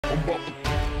I'm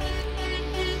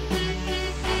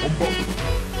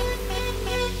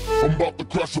about to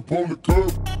crash upon the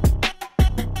curb.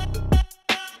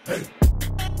 Hey.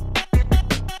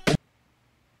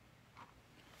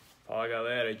 Fala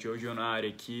galera, JoJo na área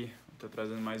aqui. Tô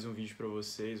trazendo mais um vídeo pra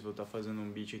vocês. Vou estar fazendo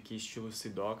um beat aqui estilo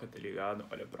Sidoka, tá ligado?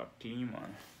 Olha pra clean,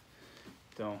 mano.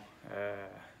 Então,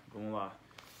 vamos lá.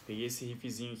 Peguei esse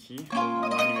riffzinho aqui,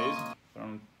 online mesmo, pra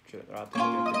não tirar tanto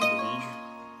tempo aqui do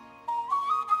vídeo.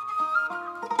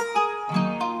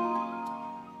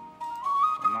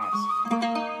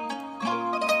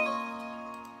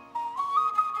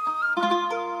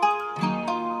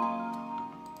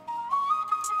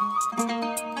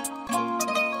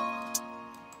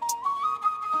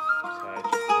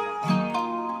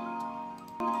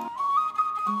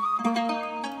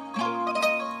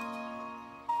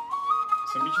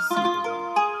 São beats simples,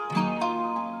 mano.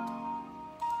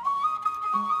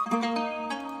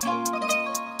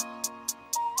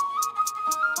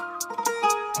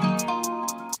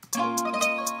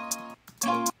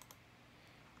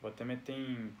 Vou até meter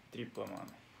em tripla, mano.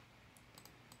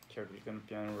 Aqui eu clico no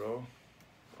piano roll,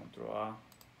 Ctrl A,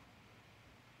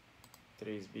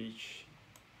 3 bits,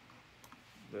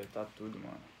 deletar tudo,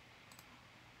 mano.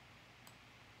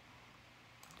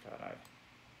 Caralho.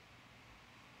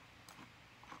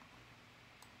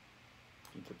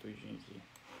 Pinta tudinho aqui.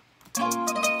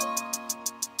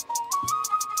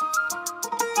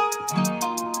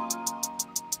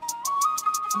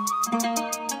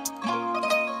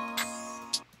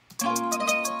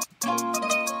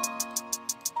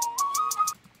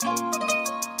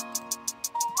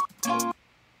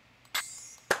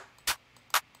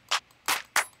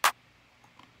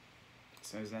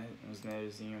 São uns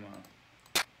snarezinhos, mano.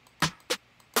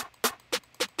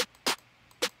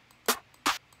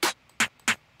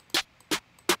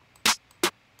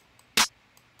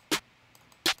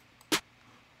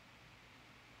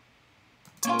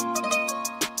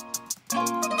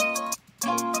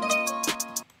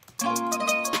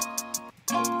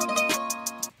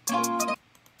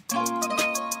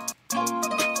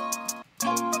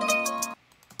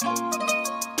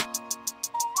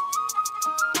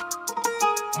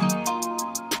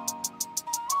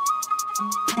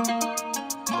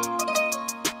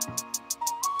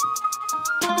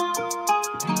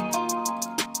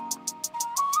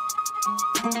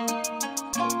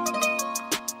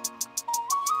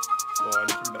 Olha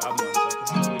que brabo, mano. Só com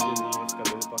essa melodiazinha vai ficar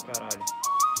doido pra caralho.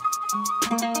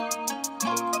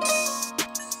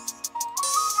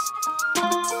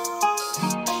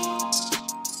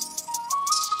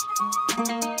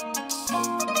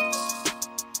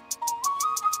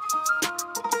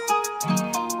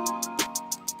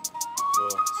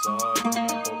 Vou só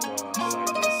diminuir um pouco a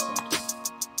saída desse som aqui.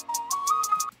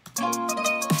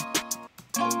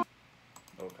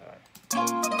 Oh, caralho.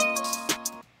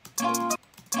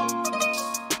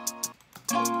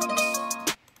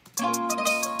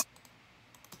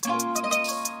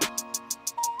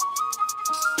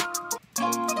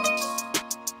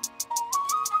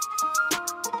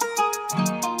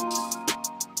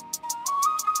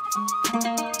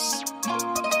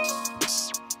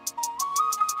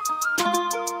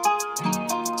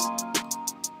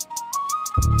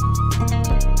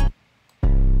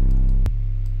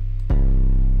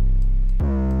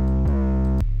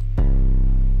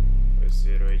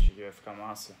 Vai ficar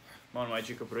massa. Mano, uma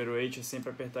dica pro 808 é sempre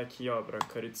apertar aqui, ó, pra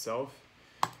cut itself,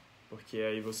 porque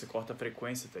aí você corta a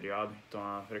frequência, tá ligado? Então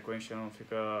a frequência não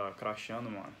fica crashando,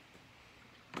 mano.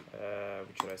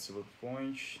 Vou tirar esse loop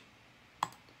point,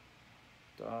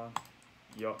 tá?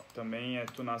 E ó, também é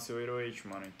tunar seu 808,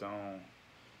 mano, então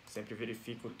sempre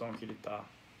verifica o tom que ele tá.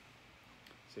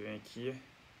 Você vem aqui,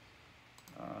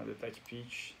 detect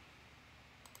pitch,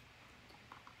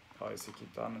 ó, esse aqui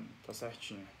tá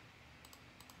certinho.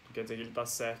 Quer dizer que ele tá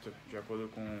certo, de acordo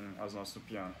com as notas do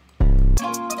piano.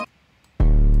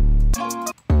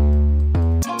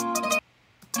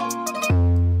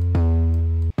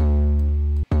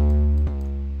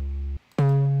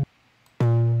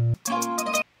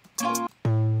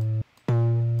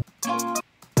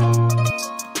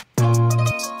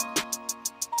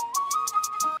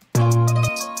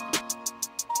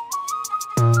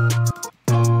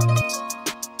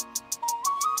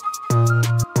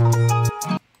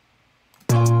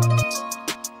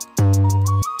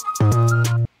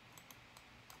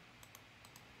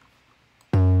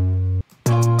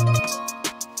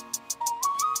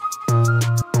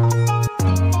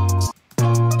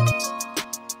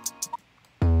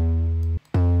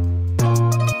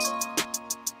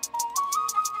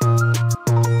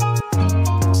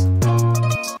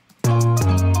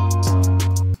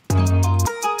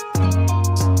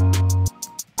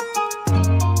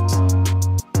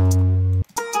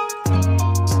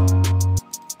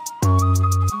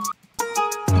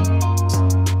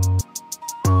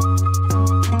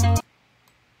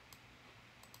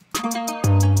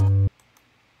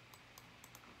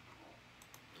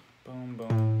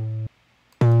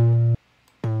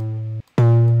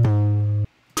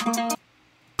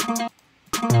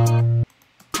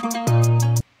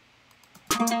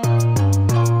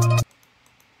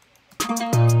 Ó.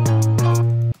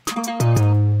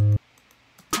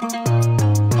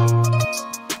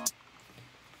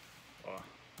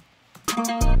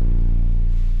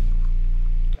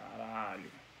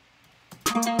 Caralho.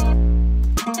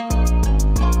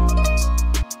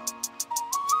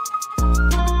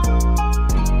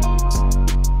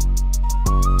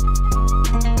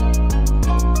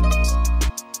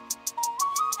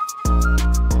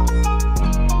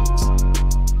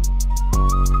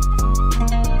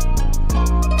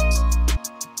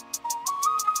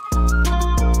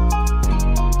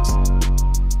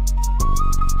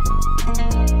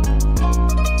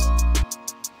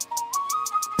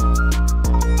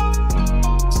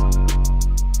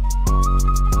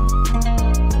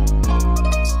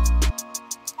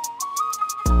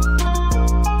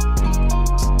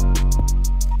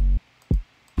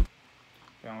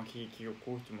 É um aqui que eu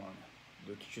curto, mano,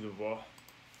 do kit do Vó.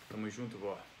 Tamo junto,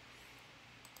 Vó.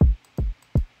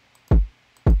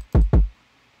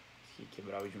 Esse aqui é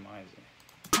bravo demais, velho.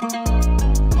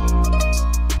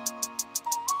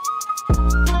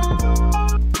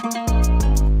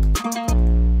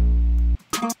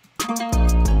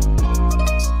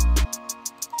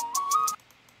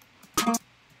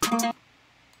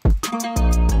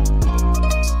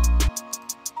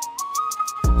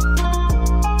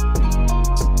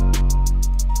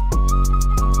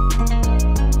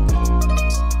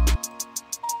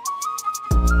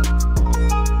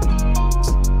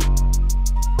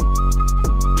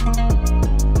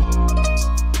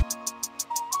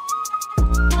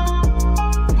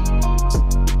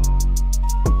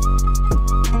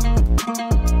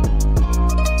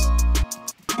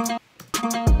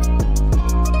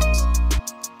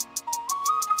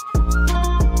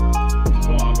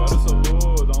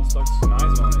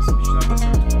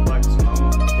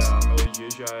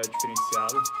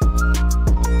 Diferenciado.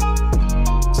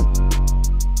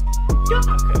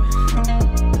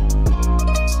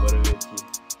 Bora ver aqui.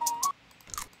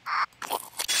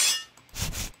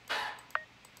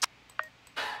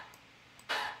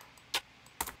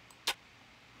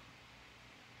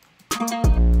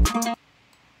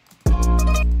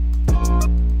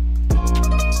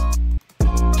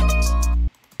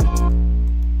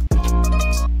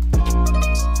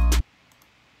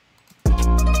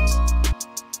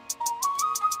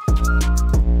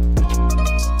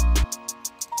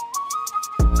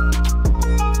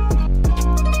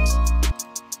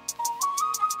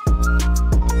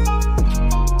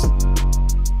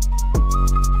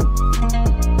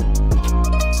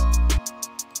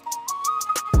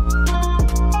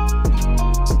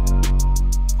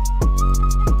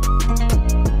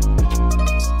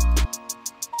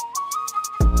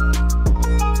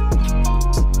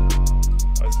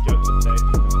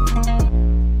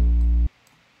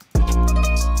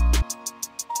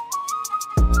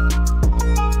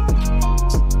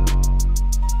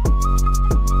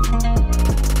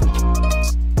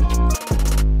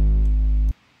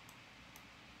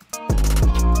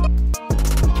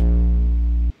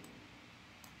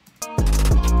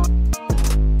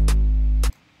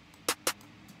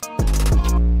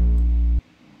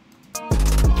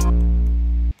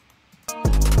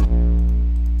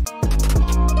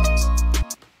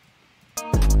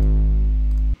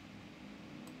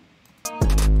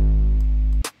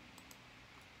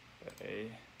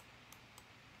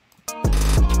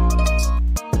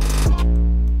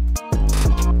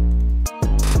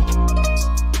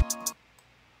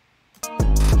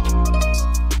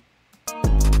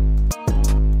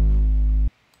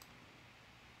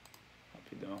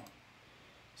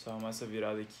 Só arrumar essa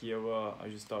virada aqui, eu vou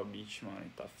ajustar o beat, mano, e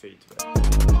tá feito, velho.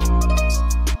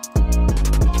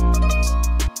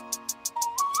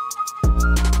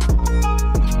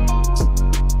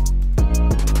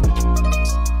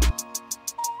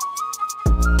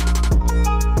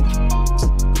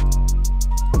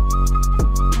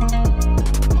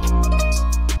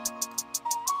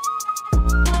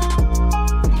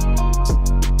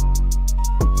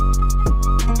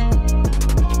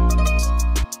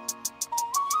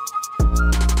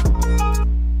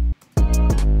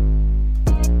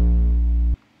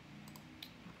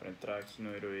 Aqui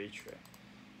no 808, velho.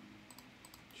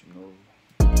 De novo.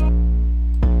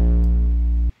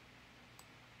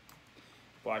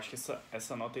 Pô, acho que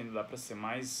essa nota ainda dá pra ser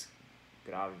mais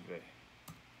grave, velho.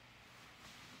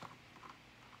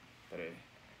 Pera aí.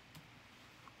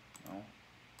 Não.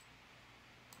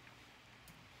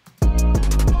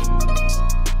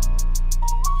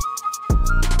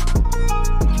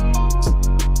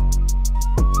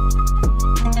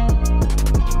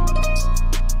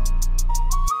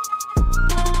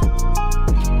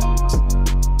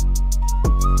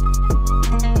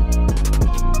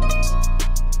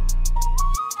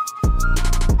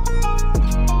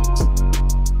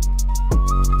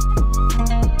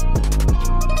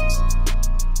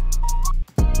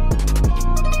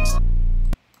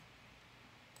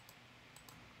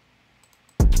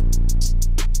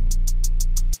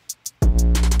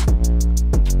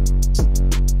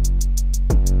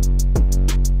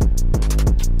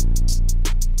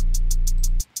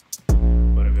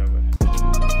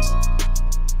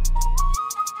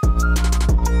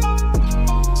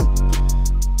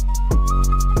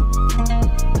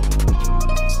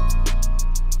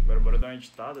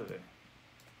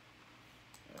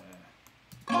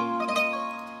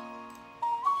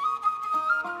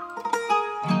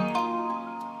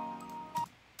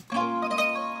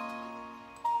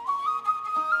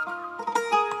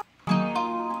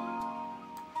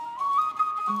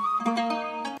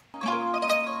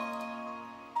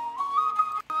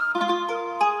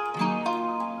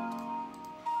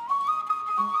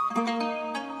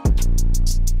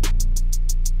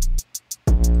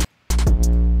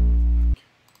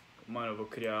 Mano, eu vou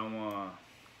criar uma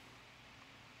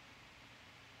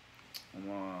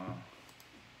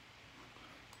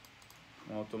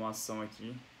automação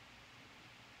aqui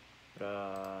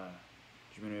pra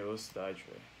diminuir a velocidade,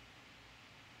 velho.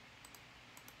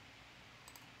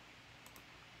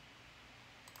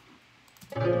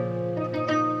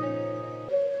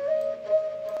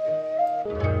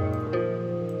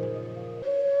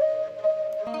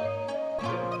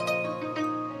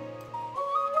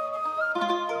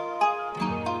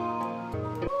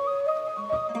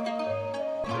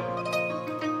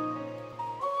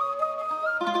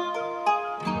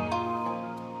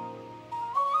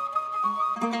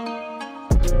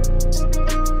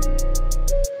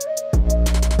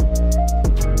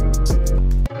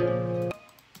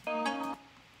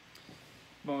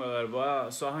 Bom, galera,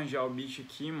 vou só arranjar o beat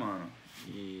aqui, mano.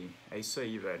 E é isso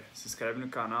aí, velho. Se inscreve no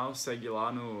canal, segue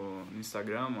lá no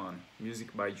Instagram, mano.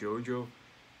 Music by JoJo.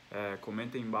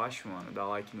 Comenta aí embaixo, mano. Dá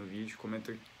like no vídeo.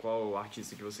 Comenta qual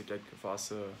artista que você quer que eu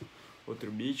faça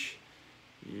outro beat.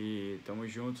 E tamo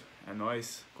junto. É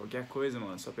nóis. Qualquer coisa,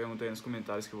 mano. Só pergunta aí nos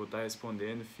comentários que eu vou estar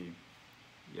respondendo, fi.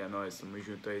 E é nóis. Tamo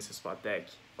junto aí, seus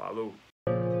patec. Falou!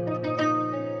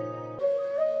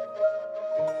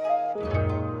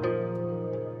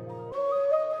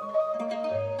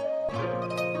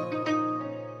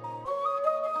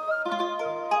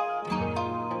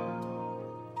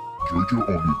 JoJo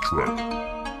on the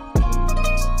track.